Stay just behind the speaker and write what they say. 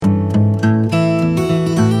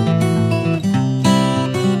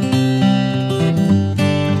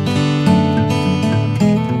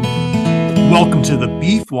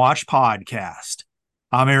Beef Watch podcast.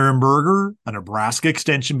 I'm Aaron Berger, a Nebraska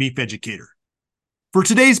Extension beef educator. For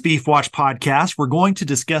today's Beef Watch podcast, we're going to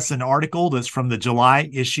discuss an article that's from the July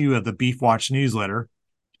issue of the Beef Watch newsletter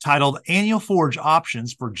titled Annual Forage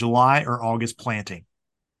Options for July or August Planting.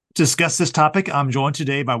 To discuss this topic, I'm joined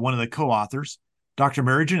today by one of the co-authors, Dr.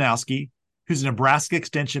 Mary Janowski, who's a Nebraska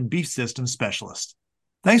Extension beef system specialist.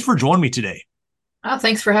 Thanks for joining me today. Oh,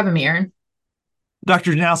 thanks for having me, Aaron.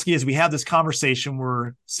 Dr. Janowski, as we have this conversation,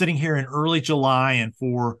 we're sitting here in early July, and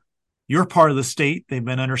for your part of the state, they've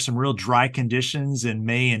been under some real dry conditions in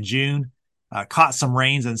May and June, caught some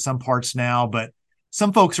rains in some parts now, but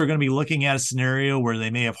some folks are going to be looking at a scenario where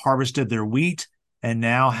they may have harvested their wheat and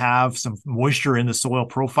now have some moisture in the soil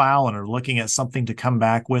profile and are looking at something to come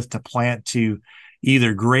back with to plant to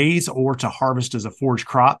either graze or to harvest as a forage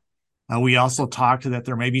crop. We also talked that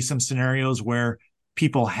there may be some scenarios where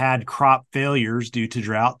people had crop failures due to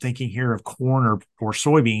drought, thinking here of corn or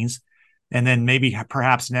soybeans, and then maybe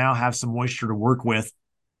perhaps now have some moisture to work with.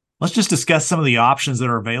 Let's just discuss some of the options that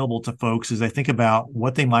are available to folks as they think about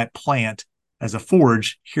what they might plant as a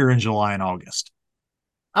forage here in July and August.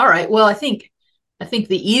 All right. Well, I think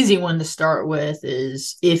the easy one to start with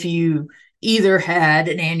is if you either had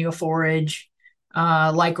an annual forage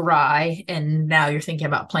like rye, and now you're thinking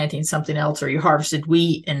about planting something else, or you harvested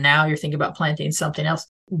wheat and now you're thinking about planting something else.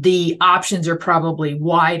 The options are probably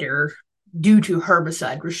wider due to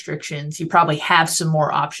herbicide restrictions. You probably have some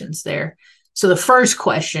more options there. So the first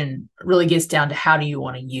question really gets down to how do you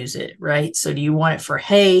want to use it, right? So do you want it for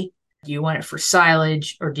hay? Do you want it for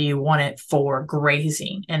silage? Or do you want it for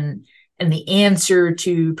grazing? And the answer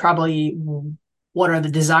to probably what are the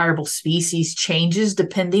desirable species changes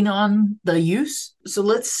depending on the use. So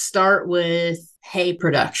let's start with hay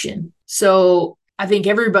production. So I think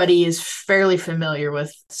everybody is fairly familiar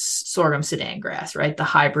with sorghum Sudan grass, right? The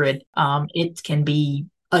hybrid. It can be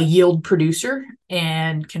a yield producer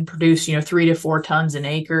and can produce, 3 to 4 tons an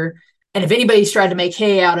acre. And if anybody's tried to make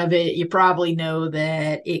hay out of it, you probably know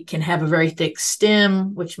that it can have a very thick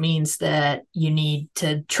stem, which means that you need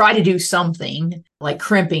to try to do something like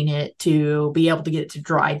crimping it to be able to get it to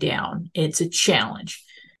dry down. It's a challenge.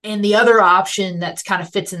 And the other option that's kind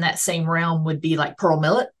of fits in that same realm would be like pearl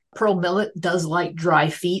millet. Pearl millet does like dry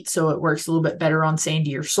feet, so it works a little bit better on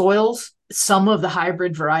sandier soils. Some of the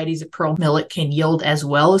hybrid varieties of pearl millet can yield as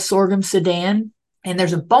well as sorghum Sudan. And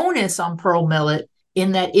there's a bonus on pearl millet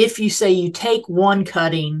in that if you say you take one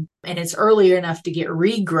cutting and it's early enough to get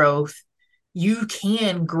regrowth, you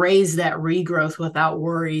can graze that regrowth without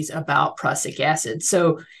worries about prussic acid.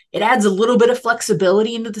 So it adds a little bit of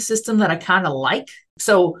flexibility into the system that I kind of like.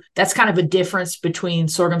 So that's kind of a difference between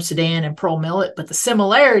sorghum Sudan and pearl millet, but the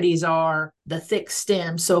similarities are the thick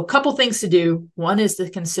stem. So a couple things to do. One is to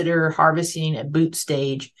consider harvesting at boot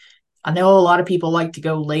stage. I know a lot of people like to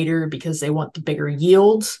go later because they want the bigger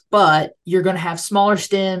yields, but you're going to have smaller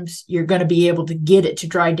stems. You're going to be able to get it to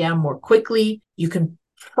dry down more quickly. You can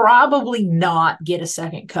probably not get a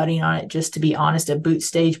second cutting on it, just to be honest, at boot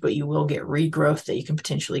stage, but you will get regrowth that you can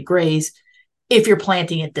potentially graze if you're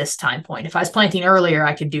planting at this time point. If I was planting earlier,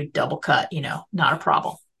 I could do double cut, not a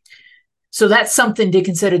problem. So that's something to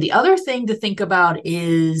consider. The other thing to think about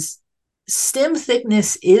is stem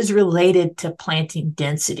thickness is related to planting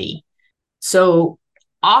density. So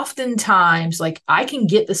oftentimes, like I can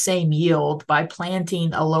get the same yield by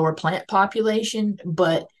planting a lower plant population,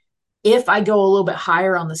 but if I go a little bit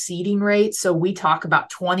higher on the seeding rate, so we talk about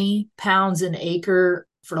 20 pounds an acre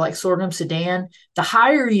for like sorghum Sudan, the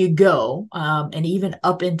higher you go, and even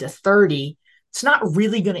up into 30, it's not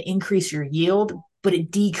really going to increase your yield, but it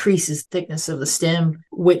decreases thickness of the stem,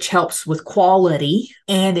 which helps with quality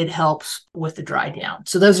and it helps with the dry down.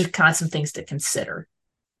 So those are kind of some things to consider.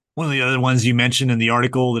 One of the other ones you mentioned in the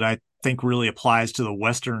article that I think really applies to the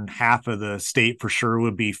western half of the state for sure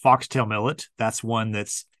would be foxtail millet. That's one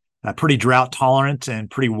that's pretty drought tolerant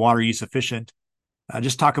and pretty water use efficient.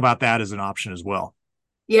 Just talk about that as an option as well.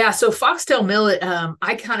 Yeah, so foxtail millet,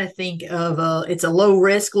 I kind of think of it's a low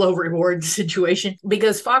risk, low reward situation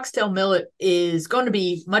because foxtail millet is going to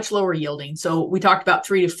be much lower yielding. So we talked about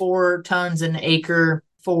 3 to 4 tons an acre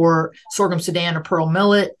for sorghum Sudan or pearl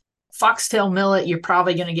millet. Foxtail millet, you're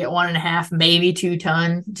probably going to get 1.5, maybe 2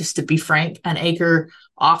 ton, just to be frank, an acre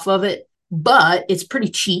off of it. But it's pretty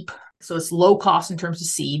cheap. So it's low cost in terms of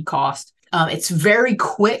seed cost. It's very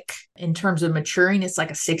quick in terms of maturing. It's like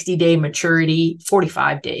a 60-day maturity,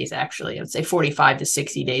 45 days, actually. I would say 45 to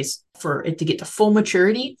 60 days for it to get to full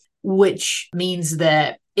maturity, which means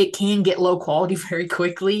that it can get low quality very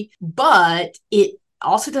quickly, but it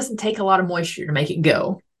also doesn't take a lot of moisture to make it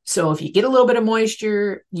go. So if you get a little bit of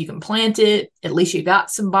moisture, you can plant it. At least you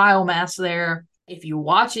got some biomass there. If you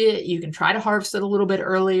watch it, you can try to harvest it a little bit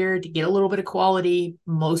earlier to get a little bit of quality.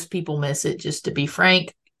 Most people miss it, just to be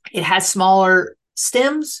frank. It has smaller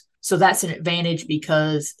stems, so that's an advantage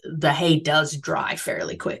because the hay does dry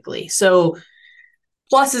fairly quickly. So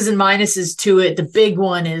pluses and minuses to it. The big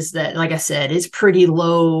one is that, like I said, it's pretty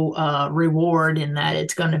low reward in that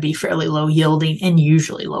it's going to be fairly low yielding and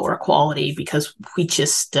usually lower quality because we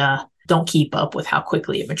just don't keep up with how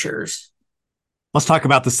quickly it matures. Let's talk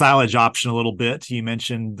about the silage option a little bit. You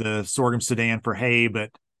mentioned the sorghum Sudan for hay,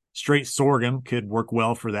 but straight sorghum could work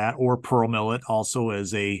well for that, or pearl millet also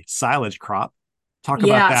as a silage crop. Talk about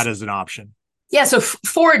Yeah. that as an option. Yeah, so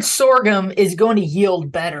forage sorghum is going to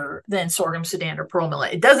yield better than sorghum Sudan or pearl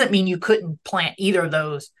millet. It doesn't mean you couldn't plant either of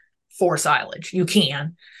those for silage. You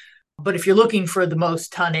can. But if you're looking for the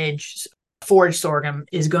most tonnage, forage sorghum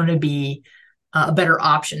is going to be a better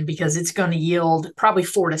option because it's going to yield probably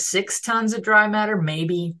 4 to 6 tons of dry matter,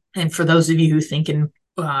 maybe. And for those of you who thinking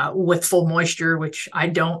with full moisture, which I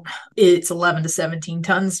don't, it's 11 to 17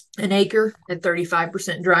 tons an acre at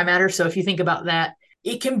 35% dry matter. So if you think about that,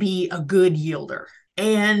 it can be a good yielder.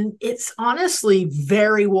 And it's honestly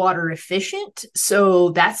very water efficient. So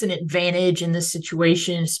that's an advantage in this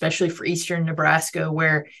situation, especially for eastern Nebraska,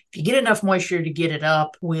 where if you get enough moisture to get it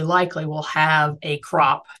up, we likely will have a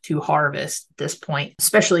crop to harvest at this point,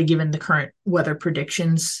 especially given the current weather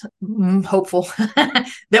predictions. Hopeful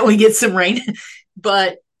that we get some rain.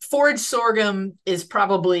 But forage sorghum is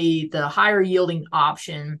probably the higher yielding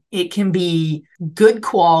option. It can be good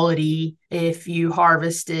quality if you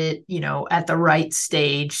harvest it, at the right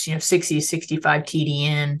stage, 60 to 65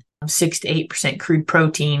 TDN, 6 to 8% crude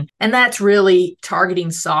protein. And that's really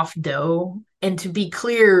targeting soft dough. And to be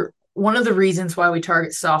clear, one of the reasons why we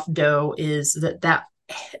target soft dough is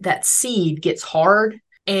that seed gets hard.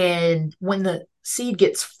 And when the seed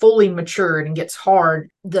gets fully matured and gets hard,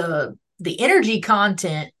 the energy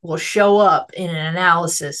content will show up in an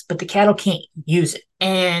analysis, but the cattle can't use it.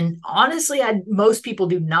 And honestly, most people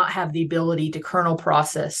do not have the ability to kernel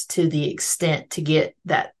process to the extent to get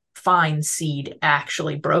that fine seed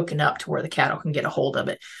actually broken up to where the cattle can get a hold of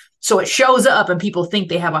it. So it shows up and people think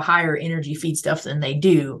they have a higher energy feedstuff than they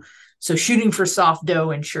do. So shooting for soft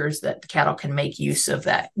dough ensures that the cattle can make use of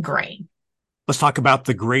that grain. Let's talk about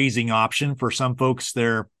the grazing option. For some folks,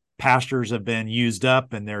 their pastures have been used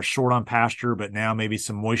up and they're short on pasture, but now maybe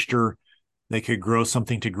some moisture, they could grow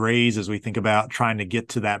something to graze as we think about trying to get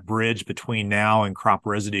to that bridge between now and crop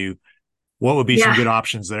residue. What would be some good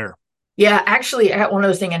options there? Yeah, actually, I got one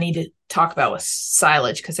other thing I need to talk about with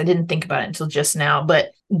silage because I didn't think about it until just now.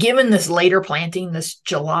 But given this later planting, this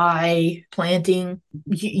July planting,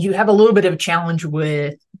 you have a little bit of a challenge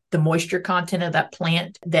with the moisture content of that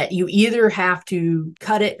plant that you either have to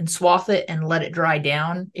cut it and swath it and let it dry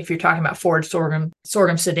down. If you're talking about forage sorghum,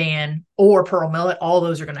 sorghum Sudan, or pearl millet, all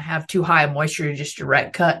those are going to have too high a moisture to just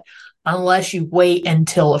direct cut unless you wait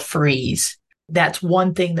until a freeze. That's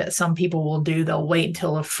one thing that some people will do. They'll wait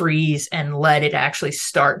until a freeze and let it actually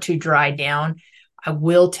start to dry down. I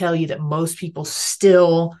will tell you that most people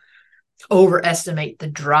still overestimate the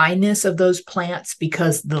dryness of those plants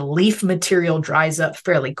because the leaf material dries up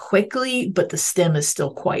fairly quickly, but the stem is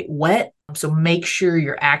still quite wet. So make sure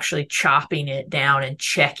you're actually chopping it down and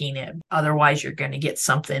checking it. Otherwise, you're going to get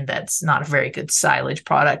something that's not a very good silage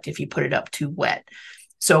product if you put it up too wet.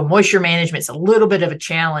 So moisture management is a little bit of a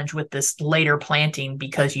challenge with this later planting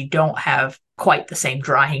because you don't have quite the same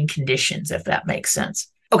drying conditions, if that makes sense.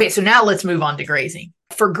 Okay, so now let's move on to grazing.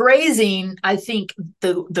 For grazing, I think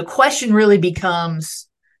the question really becomes,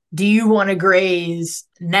 do you want to graze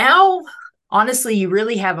now? Honestly, you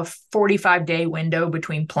really have a 45-day window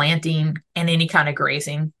between planting and any kind of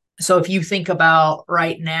grazing. So if you think about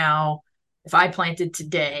right now, if I planted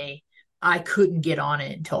today, I couldn't get on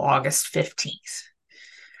it until August 15th.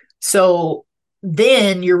 So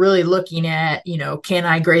then you're really looking at, can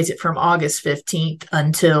I graze it from August 15th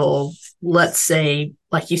until, let's say,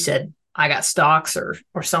 like you said, I got stocks or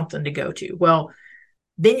something to go to. Well,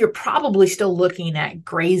 then you're probably still looking at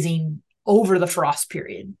grazing over the frost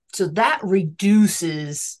period. So that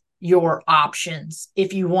reduces your options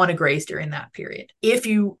if you want to graze during that period. If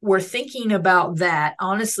you were thinking about that,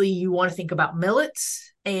 honestly, you want to think about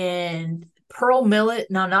millets and pearl millet.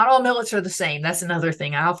 Now, not all millets are the same. That's another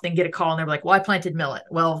thing. I often get a call and they're like, well, I planted millet.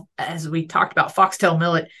 Well, as we talked about, foxtail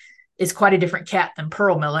millet is quite a different cat than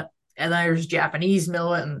pearl millet. And there's Japanese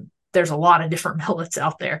millet, and there's a lot of different millets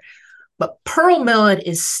out there. But pearl millet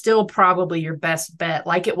is still probably your best bet.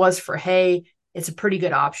 Like it was for hay, it's a pretty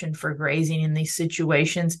good option for grazing in these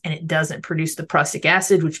situations, and it doesn't produce the prussic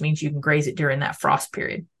acid, which means you can graze it during that frost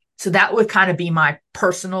period. So that would kind of be my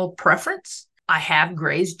personal preference. I have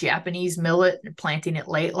grazed Japanese millet, planting it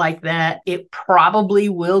late like that. It probably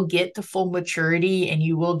will get to full maturity and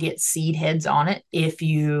you will get seed heads on it if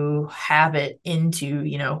you have it into,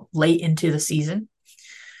 late into the season.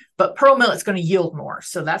 But pearl millet's going to yield more.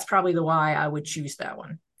 So that's probably the why I would choose that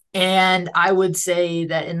one. And I would say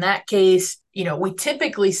that in that case, we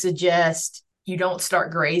typically suggest you don't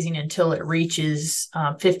start grazing until it reaches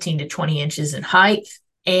 15 to 20 inches in height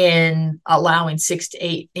and allowing 6 to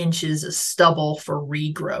 8 inches of stubble for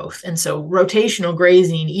regrowth. And so rotational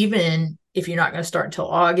grazing, even if you're not going to start until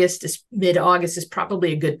August, mid-August is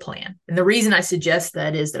probably a good plan. And the reason I suggest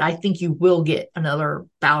that is that I think you will get another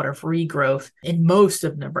bout of regrowth in most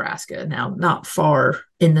of Nebraska. Now, not far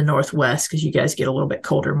in the Northwest because you guys get a little bit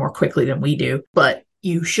colder more quickly than we do, but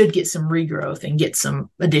you should get some regrowth and get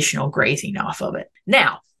some additional grazing off of it.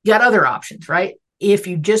 Now, you got other options, right? If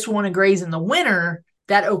you just want to graze in the winter,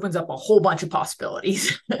 that opens up a whole bunch of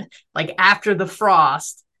possibilities. Like after the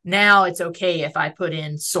frost, now it's okay if I put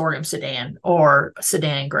in sorghum sudan or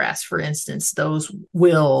sudan grass, for instance. Those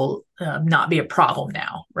will not be a problem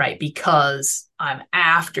now, right? Because I'm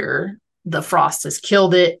after the frost has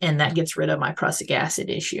killed it and that gets rid of my prussic acid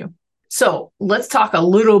issue. So let's talk a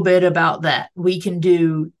little bit about that. We can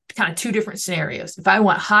do kind of two different scenarios. If I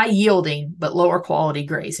want high yielding but lower quality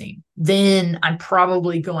grazing, then I'm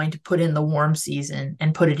probably going to put in the warm season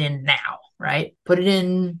and put it in now, right? Put it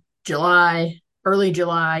in July, early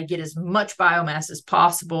July, get as much biomass as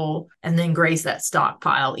possible, and then graze that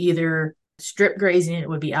stockpile. Either strip grazing, it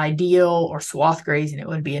would be ideal, or swath grazing, it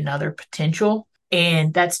would be another potential.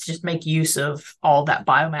 And that's just make use of all that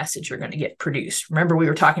biomass that you're going to get produced. Remember, we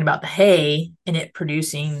were talking about the hay and it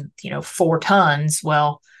producing, 4 tons.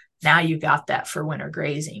 Well, now you got that for winter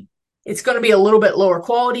grazing. It's going to be a little bit lower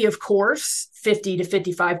quality, of course, 50 to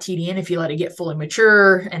 55 TDN if you let it get fully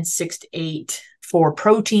mature, and 6 to 8 for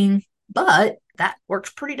protein. But that works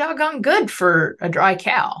pretty doggone good for a dry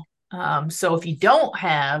cow. So if you don't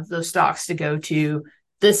have those stocks to go to,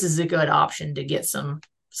 this is a good option to get some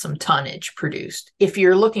tonnage produced. If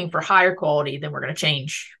you're looking for higher quality, then we're going to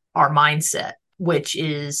change our mindset, which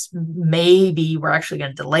is maybe we're actually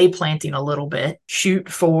going to delay planting a little bit, shoot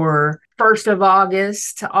for 1st of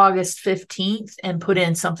August to August 15th, and put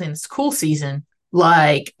in something that's cool season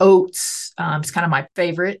like oats. It's kind of my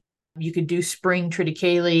favorite. You could do spring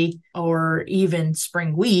triticale or even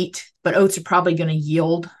spring wheat, but oats are probably going to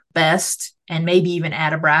yield best, and maybe even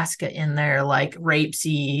add a brassica in there like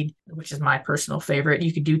rapeseed, which is my personal favorite.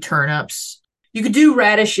 You could do turnips. You could do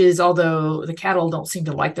radishes, although the cattle don't seem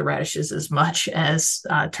to like the radishes as much as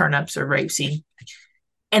turnips or rapeseed.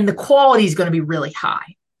 And the quality is going to be really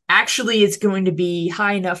high. Actually, it's going to be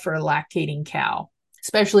high enough for a lactating cow,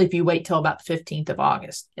 especially if you wait till about the 15th of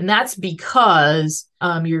August. And that's because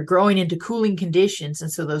you're growing into cooling conditions.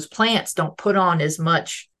 And so those plants don't put on as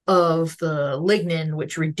much of the lignin,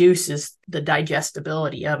 which reduces the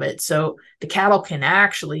digestibility of it. So the cattle can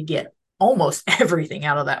actually get almost everything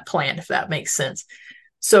out of that plant, if that makes sense.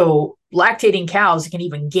 So lactating cows can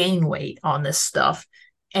even gain weight on this stuff,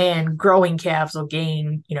 and growing calves will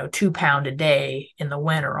gain, 2 pounds a day in the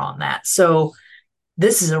winter on that. So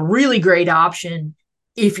this is a really great option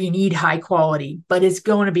if you need high quality, but it's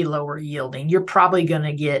going to be lower yielding. You're probably going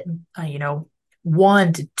to get,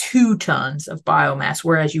 1 to 2 tons of biomass,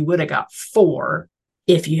 whereas you would have got 4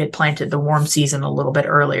 if you had planted the warm season a little bit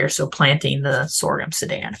earlier. So planting the sorghum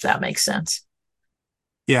sudan, if that makes sense.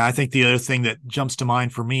 Yeah, I think the other thing that jumps to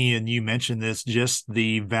mind for me, and you mentioned this, just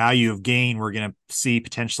the value of gain we're going to see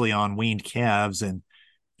potentially on weaned calves and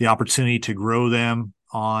the opportunity to grow them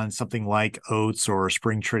on something like oats or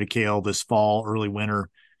spring triticale this fall, early winter.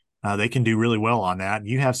 They can do really well on that.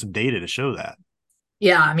 You have some data to show that.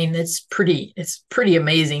 Yeah, I mean, it's pretty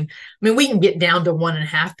amazing. I mean, we can get down to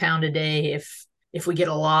 1.5 pound a day if we get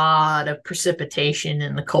a lot of precipitation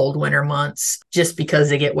in the cold winter months, just because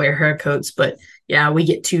they get wear hair coats. But yeah, we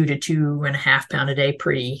get 2 to 2.5 pound a day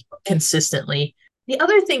pretty consistently. The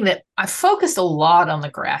other thing that I focused a lot on the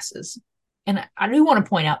grasses, and I do want to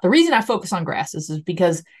point out the reason I focus on grasses is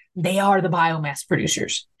because they are the biomass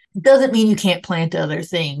producers. It doesn't mean you can't plant other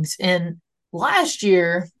things. And last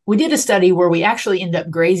year, we did a study where we actually ended up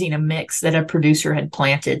grazing a mix that a producer had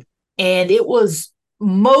planted. And it was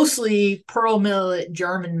mostly pearl millet,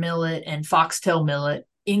 German millet, and foxtail millet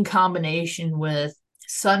in combination with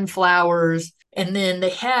sunflowers. And then they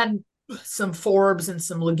had some forbs and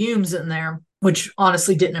some legumes in there, which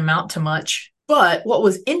honestly didn't amount to much. But what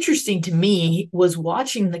was interesting to me was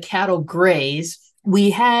watching the cattle graze. We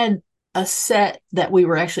had a set that we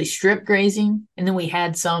were actually strip grazing, and then we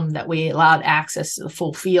had some that we allowed access to the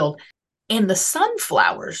full field. And the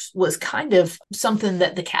sunflowers was kind of something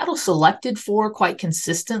that the cattle selected for quite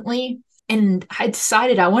consistently. And I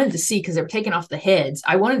decided I wanted to see, because they were taking off the heads,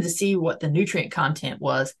 I wanted to see what the nutrient content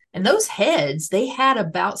was. And those heads, they had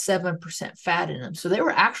about 7% fat in them. So they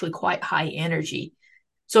were actually quite high energy.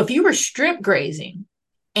 So if you were strip grazing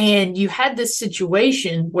and you had this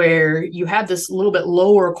situation where you have this little bit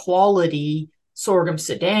lower quality sorghum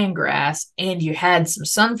sudan grass and you had some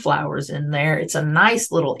sunflowers in there, it's a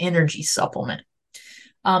nice little energy supplement.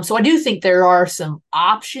 So I do think there are some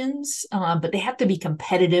options, but they have to be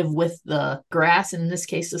competitive with the grass. And in this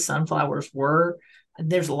case, the sunflowers were.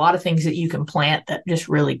 There's a lot of things that you can plant that just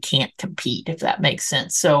really can't compete, if that makes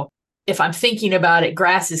sense. So if I'm thinking about it,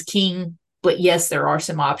 grass is king. But yes, there are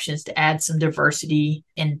some options to add some diversity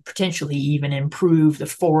and potentially even improve the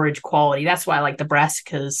forage quality. That's why I like the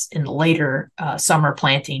brassicas in the later summer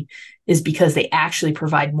planting, is because they actually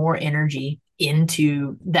provide more energy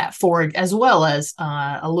into that forage, as well as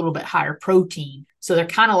a little bit higher protein. So they're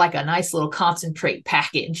kind of like a nice little concentrate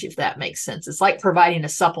package, if that makes sense. It's like providing a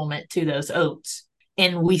supplement to those oats.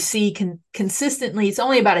 And we see consistently, it's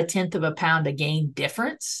only about 1/10 of a pound a gain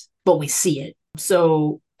difference, but we see it.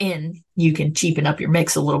 So, and you can cheapen up your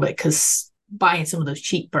mix a little bit, because buying some of those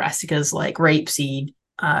cheap brassicas like rapeseed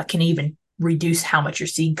can even reduce how much your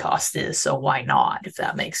seed cost is. So why not, if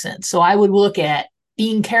that makes sense? So I would look at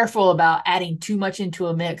being careful about adding too much into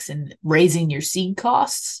a mix and raising your seed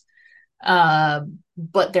costs.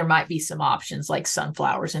 But there might be some options like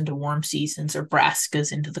sunflowers into warm seasons or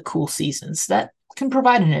brassicas into the cool seasons that can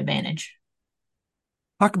provide an advantage.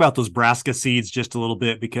 Talk about those brassica seeds just a little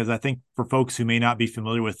bit, because I think for folks who may not be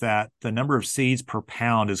familiar with that, the number of seeds per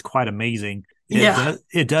pound is quite amazing.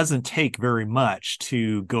 It doesn't take very much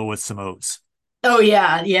to go with some oats. Oh,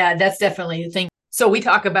 yeah. Yeah, that's definitely the thing. So we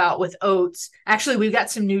talk about with oats, actually, we've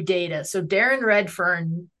got some new data. So Darren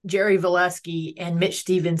Redfern, Jerry Valesky, and Mitch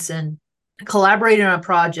Stevenson collaborated on a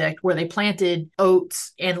project where they planted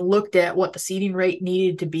oats and looked at what the seeding rate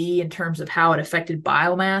needed to be in terms of how it affected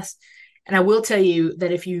biomass. And I will tell you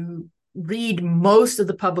that if you read most of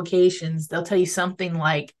the publications, they'll tell you something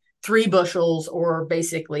like 3 bushels, or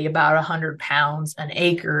basically about 100 pounds an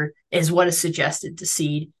acre, is what is suggested to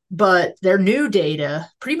seed. But their new data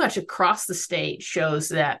pretty much across the state shows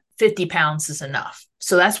that 50 pounds is enough.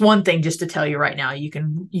 So that's one thing just to tell you right now. You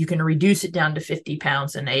can reduce it down to 50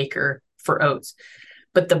 pounds an acre for oats.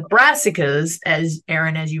 But the brassicas, as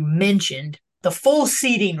Aaron, as you mentioned, the full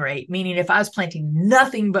seeding rate, meaning if I was planting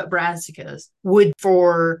nothing but brassicas, would,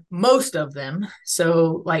 for most of them,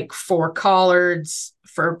 so like for collards,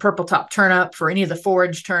 for purple top turnip, for any of the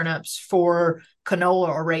forage turnips, for canola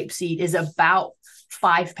or rapeseed, is about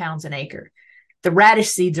 5 pounds an acre. The radish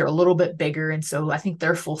seeds are a little bit bigger, and so I think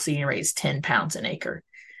their full seeding rate is 10 pounds an acre.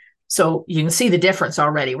 So you can see the difference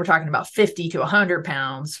already. We're talking about 50 to 100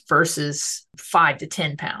 pounds versus 5 to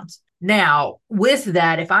 10 pounds. Now, with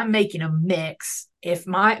that, if I'm making a mix, if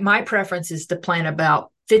my preference is to plant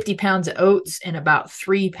about 50 pounds of oats and about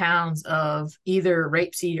 3 pounds of either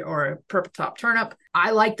rapeseed or purple top turnip,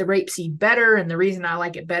 I like the rapeseed better. And the reason I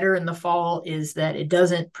like it better in the fall is that it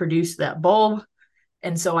doesn't produce that bulb.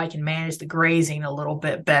 And so I can manage the grazing a little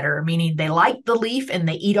bit better, meaning they like the leaf and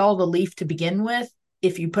they eat all the leaf to begin with.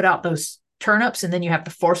 If you put out those turnips and then you have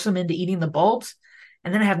to force them into eating the bulbs,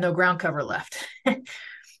 and then I have no ground cover left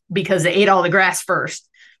because they ate all the grass first.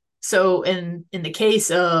 So in the case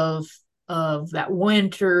of that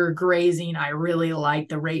winter grazing, I really like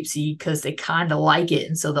the rapeseed because they kind of like it.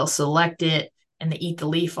 And so they'll select it and they eat the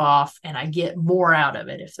leaf off, and I get more out of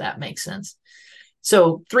it, if that makes sense.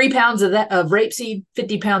 So 3 pounds of rapeseed,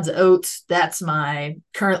 50 pounds of oats. That's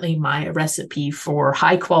currently my recipe for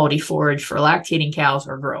high quality forage for lactating cows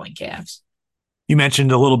or growing calves. You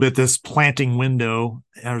mentioned a little bit this planting window,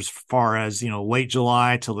 as far as, late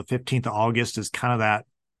July till the 15th of August is kind of that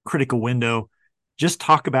critical window. Just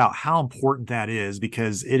talk about how important that is,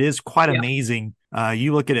 because it is quite amazing.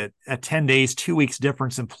 You look at it at 10 days, 2 weeks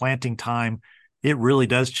difference in planting time. It really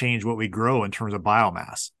does change what we grow in terms of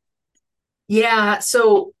biomass. Yeah,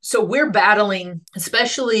 so we're battling,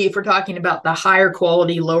 especially if we're talking about the higher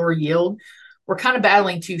quality, lower yield, we're kind of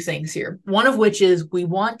battling two things here. One of which is we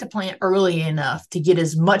want to plant early enough to get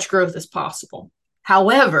as much growth as possible.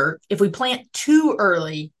 However, if we plant too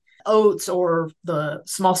early, oats or the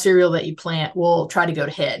small cereal that you plant will try to go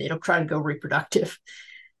to head. It'll try to go reproductive.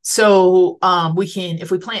 So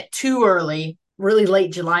if we plant too early, really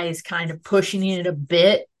late July is kind of pushing it a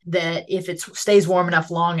bit, that if it stays warm enough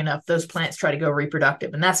long enough, those plants try to go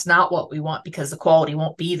reproductive. And that's not what we want, because the quality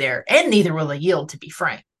won't be there, and neither will the yield, to be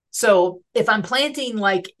frank. So if I'm planting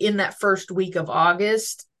like in that first week of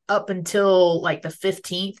August, up until like the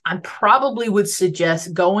 15th, I probably would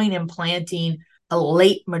suggest going and planting a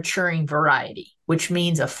late maturing variety, which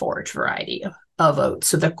means a forage variety of oats.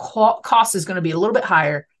 So the cost is going to be a little bit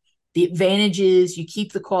higher. The advantage is you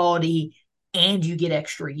keep the quality and you get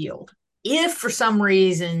extra yield. If for some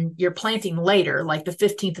reason you're planting later, like the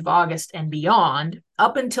 15th of August and beyond,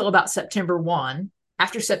 up until about September 1,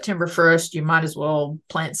 after September 1st, you might as well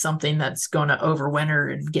plant something that's going to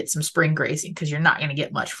overwinter and get some spring grazing because you're not going to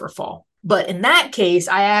get much for fall. But in that case,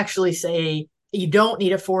 I actually say you don't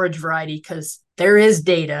need a forage variety because there is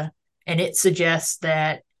data and it suggests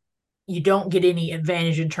that you don't get any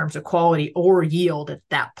advantage in terms of quality or yield at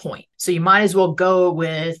that point. So you might as well go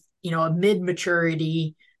with, a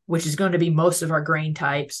mid-maturity, which is going to be most of our grain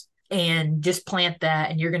types, and just plant that,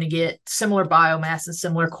 and you're going to get similar biomass and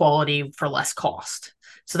similar quality for less cost.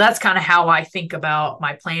 So that's kind of how I think about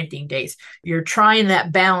my planting dates. You're trying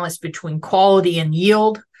that balance between quality and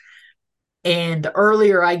yield. And the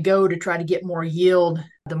earlier I go to try to get more yield,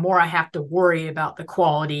 the more I have to worry about the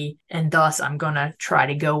quality. And thus, I'm going to try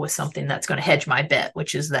to go with something that's going to hedge my bet,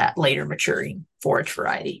 which is that later maturing forage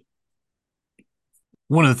variety.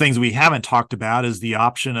 One of the things we haven't talked about is the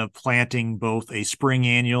option of planting both a spring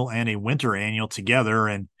annual and a winter annual together,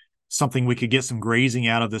 and something we could get some grazing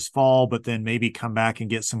out of this fall, but then maybe come back and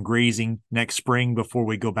get some grazing next spring before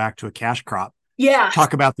we go back to a cash crop. Yeah.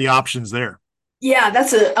 Talk about the options there. Yeah,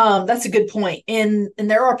 that's a good point. And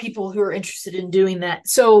there are people who are interested in doing that.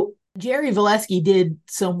 So Jerry Valesky did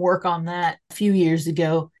some work on that a few years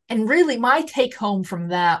ago. And really my take home from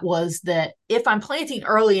that was that if I'm planting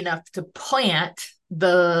early enough to plant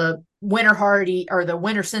the winter hardy or the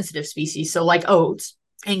winter sensitive species, so like oats,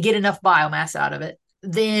 and get enough biomass out of it,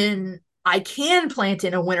 then I can plant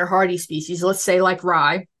in a winter hardy species, let's say like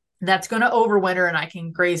rye, that's going to overwinter and I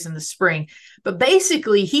can graze in the spring. But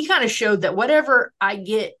basically, he kind of showed that whatever I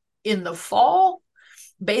get in the fall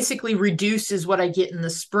basically reduces what I get in the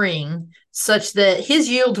spring, such that his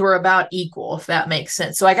yields were about equal, if that makes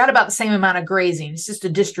sense. So I got about the same amount of grazing. It's just the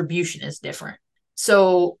distribution is different.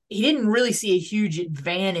 So he didn't really see a huge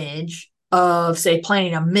advantage of, say,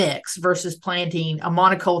 planting a mix versus planting a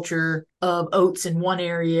monoculture of oats in one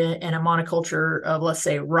area and a monoculture of, let's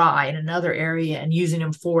say, rye in another area, and using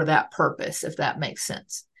them for that purpose, if that makes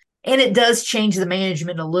sense. And it does change the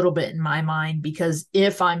management a little bit in my mind, because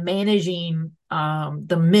if I'm managing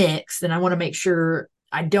the mix, then I want to make sure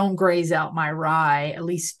I don't graze out my rye at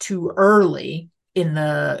least too early in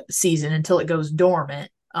the season until it goes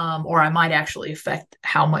dormant, or I might actually affect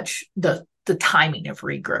how much the timing of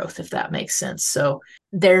regrowth, if that makes sense. So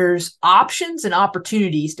there's options and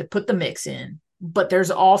opportunities to put the mix in, but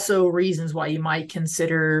there's also reasons why you might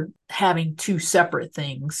consider having two separate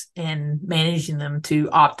things and managing them to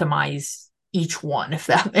optimize each one, if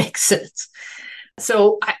that makes sense.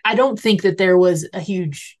 So I don't think that there was a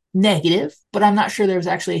huge negative, but I'm not sure there was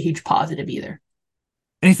actually a huge positive either.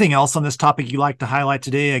 Anything else on this topic you'd like to highlight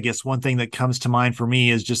today? I guess one thing that comes to mind for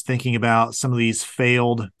me is just thinking about some of these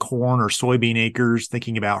failed corn or soybean acres,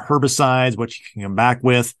 thinking about herbicides, what you can come back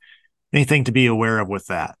with, anything to be aware of with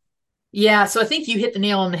that. Yeah, so I think you hit the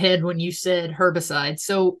nail on the head when you said herbicides.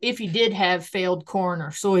 So if you did have failed corn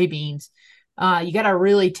or soybeans, you got to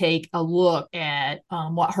really take a look at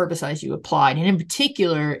what herbicides you applied. And in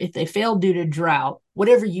particular, if they failed due to drought,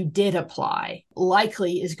 whatever you did apply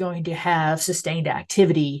likely is going to have sustained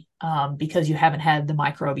activity because you haven't had the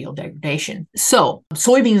microbial degradation. So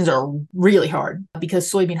soybeans are really hard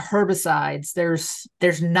because soybean herbicides,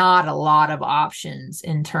 there's not a lot of options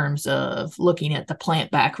in terms of looking at the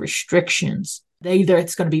plant back restrictions. Either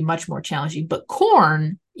it's going to be much more challenging, but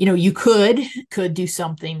corn, you could do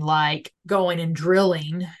something like going and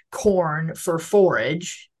drilling corn for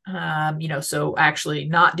forage. So actually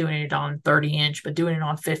not doing it on 30-inch, but doing it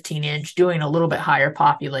on 15-inch, doing a little bit higher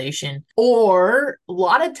population. Or a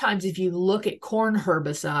lot of times, if you look at corn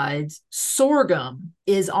herbicides, sorghum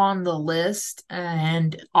is on the list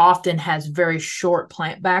and often has very short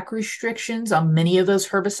plant back restrictions on many of those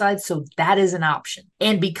herbicides. So that is an option.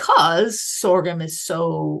 And because sorghum is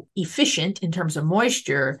so efficient in terms of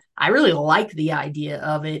moisture, I really like the idea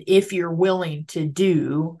of it if you're willing to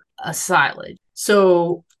do a silage.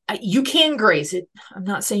 So you can graze it. I'm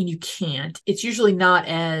not saying you can't. It's usually not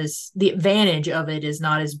the advantage of it is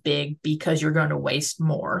not as big because you're going to waste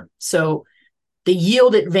more. So the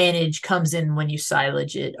yield advantage comes in when you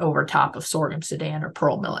silage it over top of sorghum, sudan, or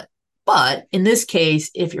pearl millet. But in this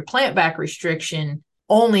case, if your plant back restriction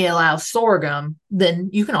only allows sorghum, then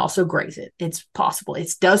you can also graze it. It's possible.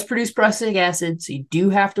 It does produce prussic acid, so you do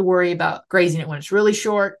have to worry about grazing it when it's really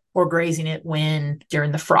short or grazing it when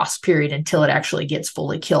during the frost period until it actually gets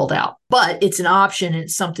fully killed out. But it's an option and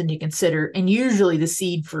it's something to consider. And usually the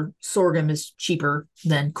seed for sorghum is cheaper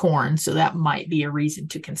than corn, so that might be a reason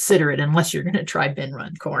to consider it unless you're going to try bin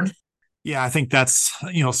run corn. Yeah, I think that's,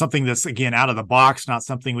 something that's again out of the box, not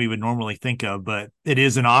something we would normally think of, but it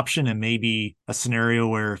is an option and maybe a scenario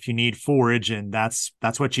where if you need forage and that's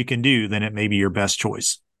what you can do, then it may be your best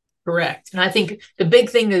choice. Correct. And I think the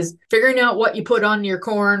big thing is figuring out what you put on your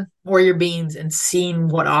corn or your beans and seeing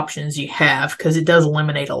what options you have, because it does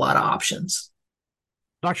eliminate a lot of options.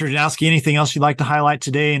 Dr. Janowski, anything else you'd like to highlight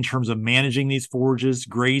today in terms of managing these forages,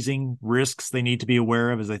 grazing, risks they need to be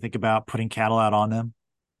aware of as they think about putting cattle out on them?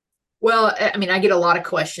 Well, I mean, I get a lot of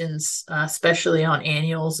questions, especially on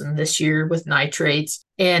annuals and this year with nitrates.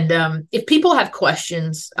 And if people have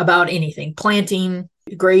questions about anything, planting,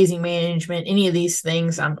 grazing management, any of these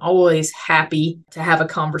things, I'm always happy to have a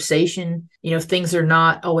conversation. Things are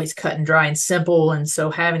not always cut and dry and simple. And so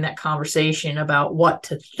having that conversation about what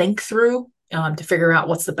to think through to figure out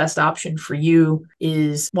what's the best option for you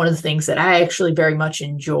is one of the things that I actually very much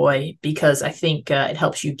enjoy, because I think it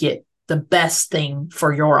helps you get the best thing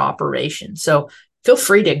for your operation. So feel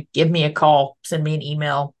free to give me a call, send me an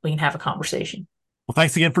email. We can have a conversation. Well,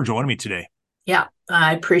 thanks again for joining me today. Yeah,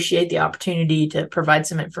 I appreciate the opportunity to provide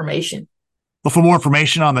some information. Well, for more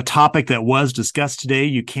information on the topic that was discussed today,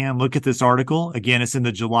 you can look at this article. Again, it's in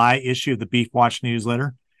the July issue of the Beef Watch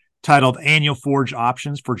newsletter, titled Annual Forage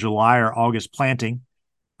Options for July or August Planting.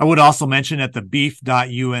 I would also mention at the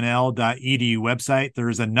beef.unl.edu website,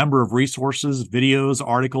 there's a number of resources, videos,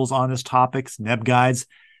 articles on this topic, NEB guides.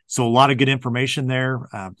 So a lot of good information there,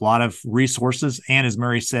 a lot of resources. And as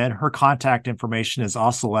Mary said, her contact information is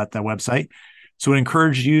also at that website. So I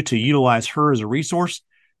encourage you to utilize her as a resource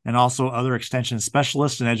and also other extension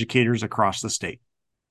specialists and educators across the state.